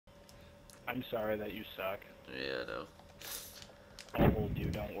I'm sorry that you suck. Yeah, no. I'll hold you,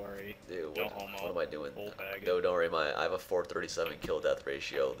 don't worry. Dude, No what homo. am I doing? Bull faggot. No, don't worry. I have a 437 kill death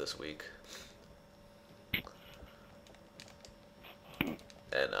ratio this week, and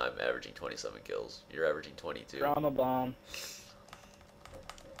I'm averaging 27 kills. You're averaging 22. Drama bomb.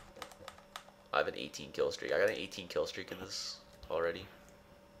 I have an 18 kill streak. I got an 18 kill streak in this already.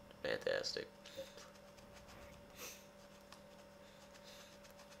 Fantastic.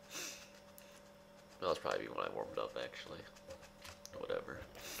 That was probably when I warmed up, actually. Whatever.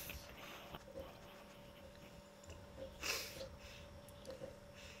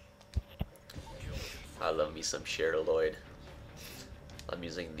 I love me some Lloyd. I'm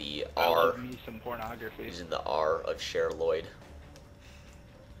using the I R. love me some pornography. Using the R of Lloyd.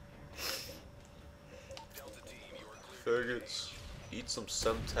 Faggots. Eat some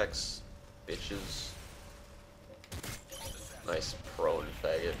Semtex, bitches. Nice prone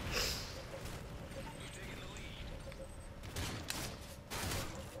faggot.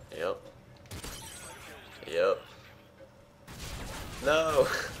 Yep. Yep. No.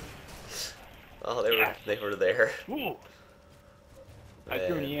 Oh, they were there. Ooh. I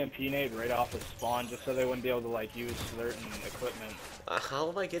threw an EMP nade right off the spawn just so they wouldn't be able to like use certain equipment. How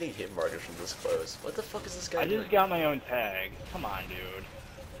am I getting hit markers from this close? What the fuck is this guy I doing? just got my own tag. Come on, dude.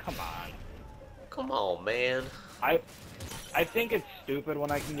 Come on. Come on, man. I think it's stupid when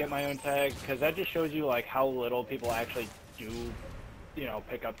I can get my own tag because that just shows you like how little people actually do, you know,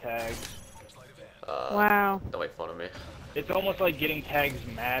 pick up tags. Wow. Don't make fun of me. It's almost like getting tags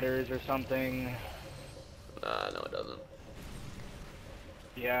matters or something. No, it doesn't.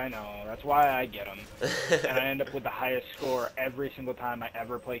 Yeah, I know. That's why I get them. And I end up with the highest score every single time I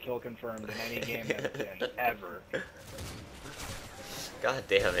ever play kill confirmed in any game that it's in. Ever. God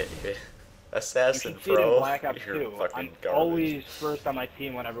damn it, dude. Assassin You can see it in Pro. Black Ops You're 2. fucking I'm garbage. always first on my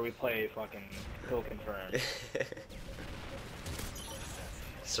team whenever we play fucking kill confirmed.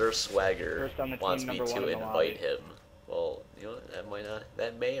 Sir Swagger First on the team, wants me number one to in the invite lobby. him. Well, you know what?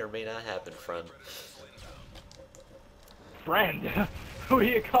 That may or may not happen, friend. Friend? Who are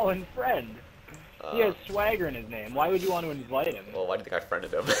you calling friend? He has swagger in his name. Why would you want to invite him? Well, why do you think I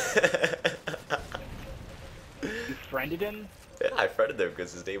friended him? You friended him? Yeah, I friended him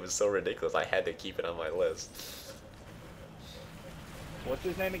because his name was so ridiculous. I had to keep it on my list. What's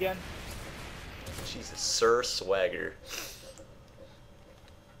his name again? Jesus, Sir Swagger.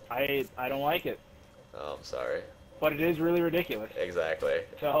 I don't like it. Oh, I'm sorry. But it is really ridiculous. Exactly.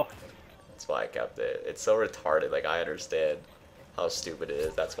 So, That's why I kept it. It's so retarded. Like, I understand how stupid it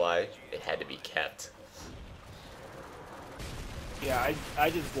is. That's why it had to be kept. yeah, I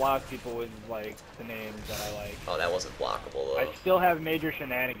just block people with, like, the names that I like. Oh, that wasn't blockable, though. I still have Major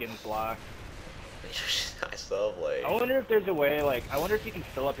Shenanigans blocked. I still have, like... I wonder if there's a way, like, I wonder if you can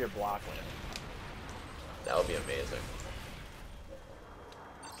fill up your block list. That would be amazing.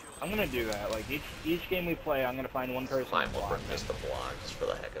 I'm gonna do that. Like, each game we play, I'm gonna find one person Find and one block for them. just a block, just for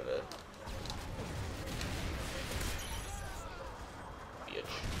the heck of it. Bitch.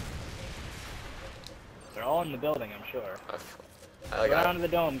 They're all in the building, I'm sure. I Go down to the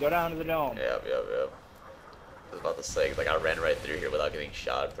dome. Go down to the dome. Yep. I was about to say, like, I ran right through here without getting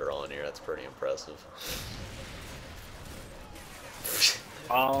shot. If they're all in here, that's pretty impressive.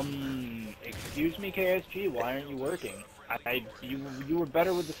 Excuse me, KSG, why aren't you working? You were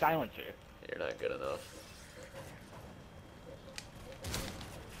better with the silencer. You're not good enough.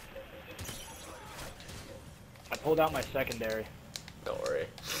 I pulled out my secondary. Don't worry.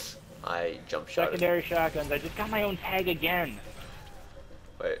 I jump shot. Secondary shotguns. I just got my own tag again.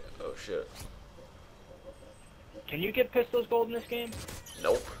 Wait, oh shit. Can you get pistols gold in this game?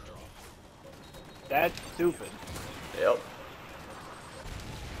 Nope. That's stupid. Yep.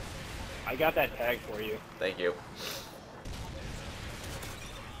 I got that tag for you. Thank you.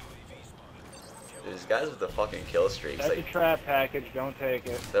 These guys with the fucking kill streaks, That's a like, trap package. Don't take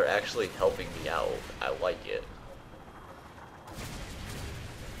it. they're actually helping me out. I like it.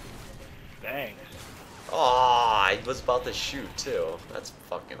 Thanks. Oh, I was about to shoot too. That's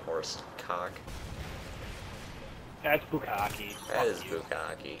fucking horse cock. That's Bukaki. That is Fuck you.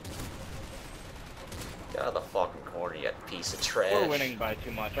 Bukaki. Get out of the fucking corner, you piece of trash. We're winning by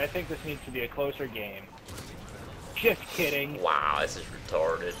too much. I think this needs to be a closer game. Just kidding. Wow, this is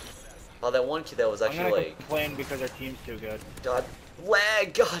retarded. Oh, that one kid that was I'm actually gonna like... complain because our team's too good. God,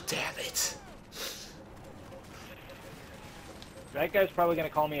 lag, god damn it. That guy's probably gonna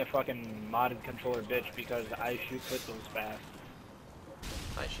call me a fucking modded controller bitch because I shoot pistols fast.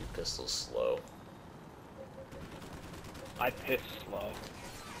 I shoot pistols slow. I piss slow.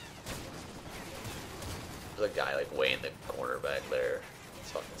 There's a guy like way in the corner back there.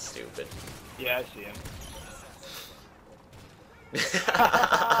 It's fucking stupid. Yeah, I see him.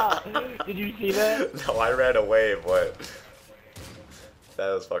 Did you see that? No, I ran away, but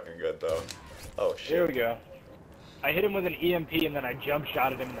that was fucking good though. Oh shit. Here we go. I hit him with an EMP and then I jump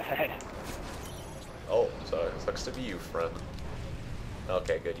shot at him in the head. Oh, so it sucks to be you, friend.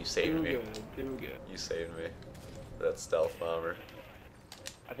 Okay, good. You saved me. Too good. You saved me. That stealth bomber.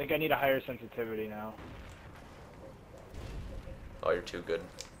 I think I need a higher sensitivity now. Oh, you're too good.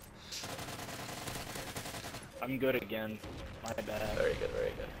 I'm good again. My bad. Very good,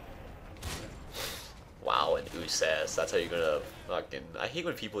 very good. Wow, and USAS. That's how you're gonna fucking. I hate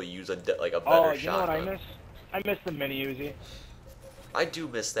when people use a better shotgun. Oh, you know what I miss? I miss the mini Uzi. I do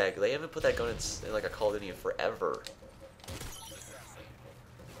miss that. They haven't put that gun in like a Call of Duty in forever.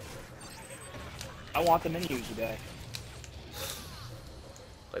 I want the mini Uzi back.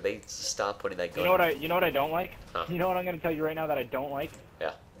 Like they stopped putting that gun. You know what I don't like? Huh? You know what I'm gonna tell you right now that I don't like?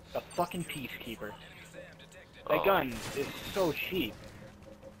 Yeah. The fucking Peacekeeper. That Oh. gun is so cheap.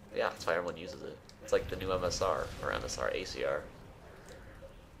 Yeah, that's why everyone uses it. It's like the new MSR or MSR ACR.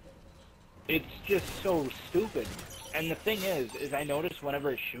 It's just so stupid. And the thing is I notice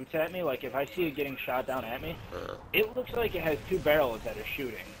whenever it shoots at me, like if I see it getting shot down at me, it looks like it has two barrels that are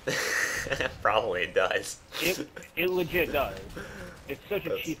shooting. Probably it does. It legit does. It's such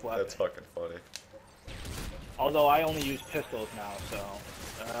a cheap weapon. That's fucking funny. Although I only use pistols now, so.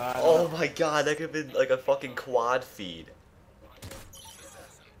 I don't Oh know. my god, that could have been like a fucking quad feed.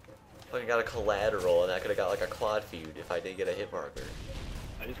 Fucking got a collateral, and I could have got like a quad feed if I didn't get a hit marker.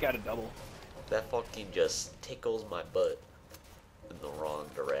 I just got a double. That fucking just tickles my butt in the wrong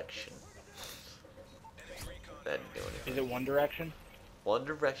direction. That didn't do anything. Is it One Direction? One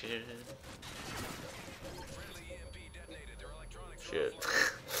Direction. Shit.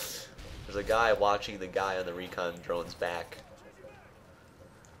 There's a guy watching the guy on the recon drone's back.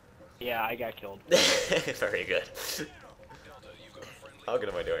 Yeah, I got killed. Very good. How good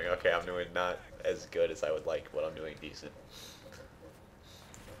am I doing? Okay, I'm doing not as good as I would like, but I'm doing decent.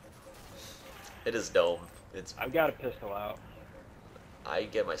 It is dome. It's. I've got a pistol out. I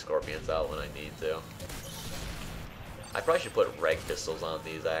get my scorpions out when I need to. I probably should put reg pistols on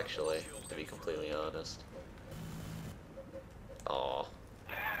these, actually, to be completely honest. Aw.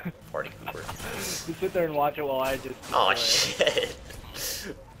 Party Cooper. You sit there and watch it while I just. Oh shit.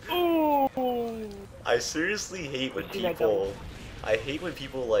 Ooh. I seriously hate when You see that people. I hate when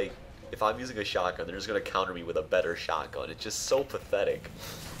people like. If I'm using a shotgun, they're just gonna counter me with a better shotgun. It's just so pathetic.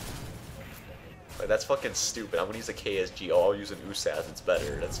 Like that's fucking stupid. I'm gonna use a KSG. Oh, I'll use an USAS. It's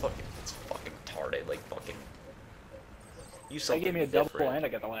better. It's fucking retarded. Like fucking. Use They something gave me a double different. and I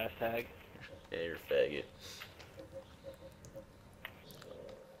got the last tag. Yeah, you're a faggot.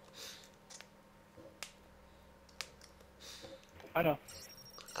 I know.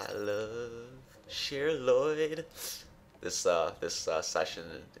 I love Cher Lloyd. This session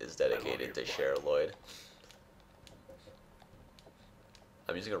is dedicated to Cher Lloyd.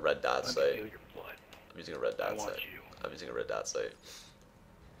 I'm using a red dot Let me sight. feel your blood. I'm using a red dot I want sight. you. I'm using a red dot sight.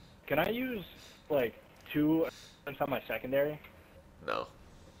 Can I use like 2 on my secondary? No.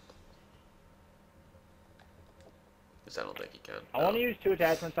 Because I don't think you can. I want to use 2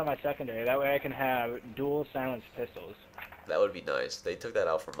 attachments on my secondary. That way I can have dual silenced pistols. That would be nice. They took that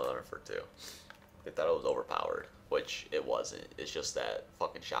out from Modern Warfare 2. They thought it was overpowered, which it wasn't. It's just that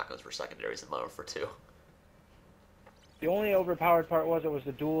fucking shotguns were secondaries in Modern Warfare 2. The only overpowered part was it was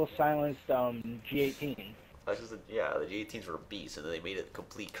the dual silenced G18. That's just yeah, the G18s were beasts, and then they made it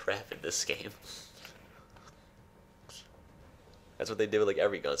complete crap in this game. That's what they did with like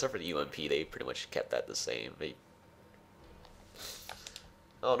every gun, except for the UMP. They pretty much kept that the same.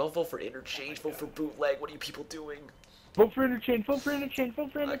 Oh, don't vote for interchange. Vote for bootleg. What are you people doing? Vote for interchange, vote for interchange,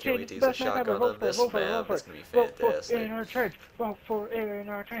 vote for I interchange. can't wait to use Best a map ever. shotgun Vote on for it, this vote for it, map. vote for It's it. gonna be Vote for fantastic. interchange, vote for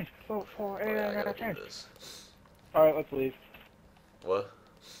interchange, vote for Oh, yeah, I gotta do interchange. this. Alright, let's leave. What?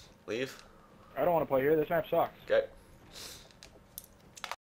 Leave? I don't want to play here, this map sucks. Okay.